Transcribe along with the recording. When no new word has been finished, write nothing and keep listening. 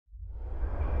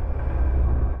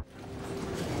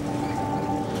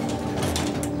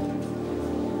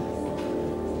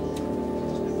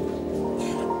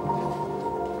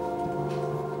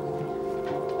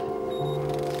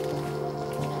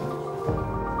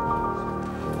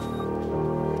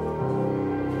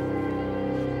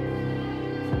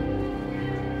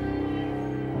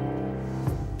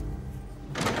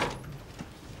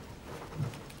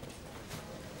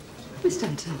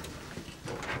Denton.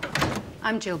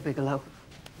 I'm Jill Bigelow,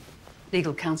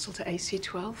 legal counsel to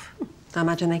AC-12. I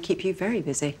imagine they keep you very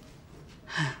busy.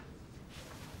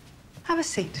 Have a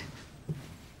seat.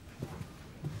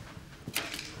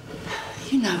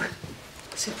 You know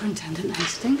Superintendent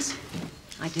Hastings?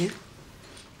 I do.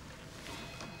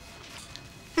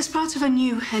 As part of a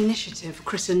new initiative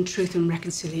christened Truth and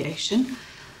Reconciliation,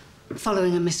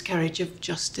 following a miscarriage of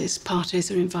justice,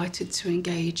 parties are invited to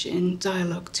engage in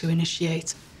dialogue to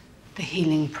initiate the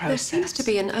healing process. There seems to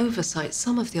be an oversight.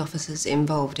 Some of the officers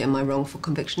involved in my wrongful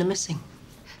conviction are missing.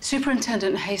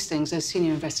 Superintendent Hastings, as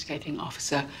senior investigating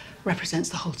officer, represents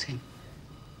the whole team.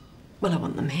 Well, I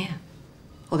want them here.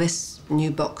 Or this new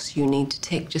box you need to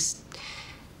tick just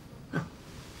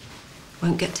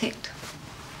won't get ticked.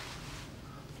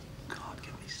 God,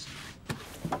 give me strength.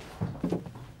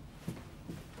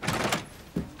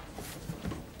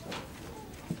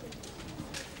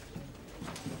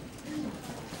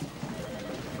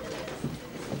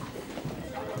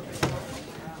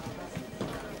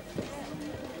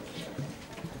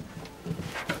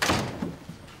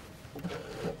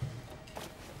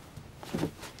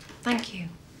 Thank you.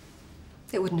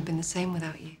 It wouldn't have been the same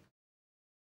without you.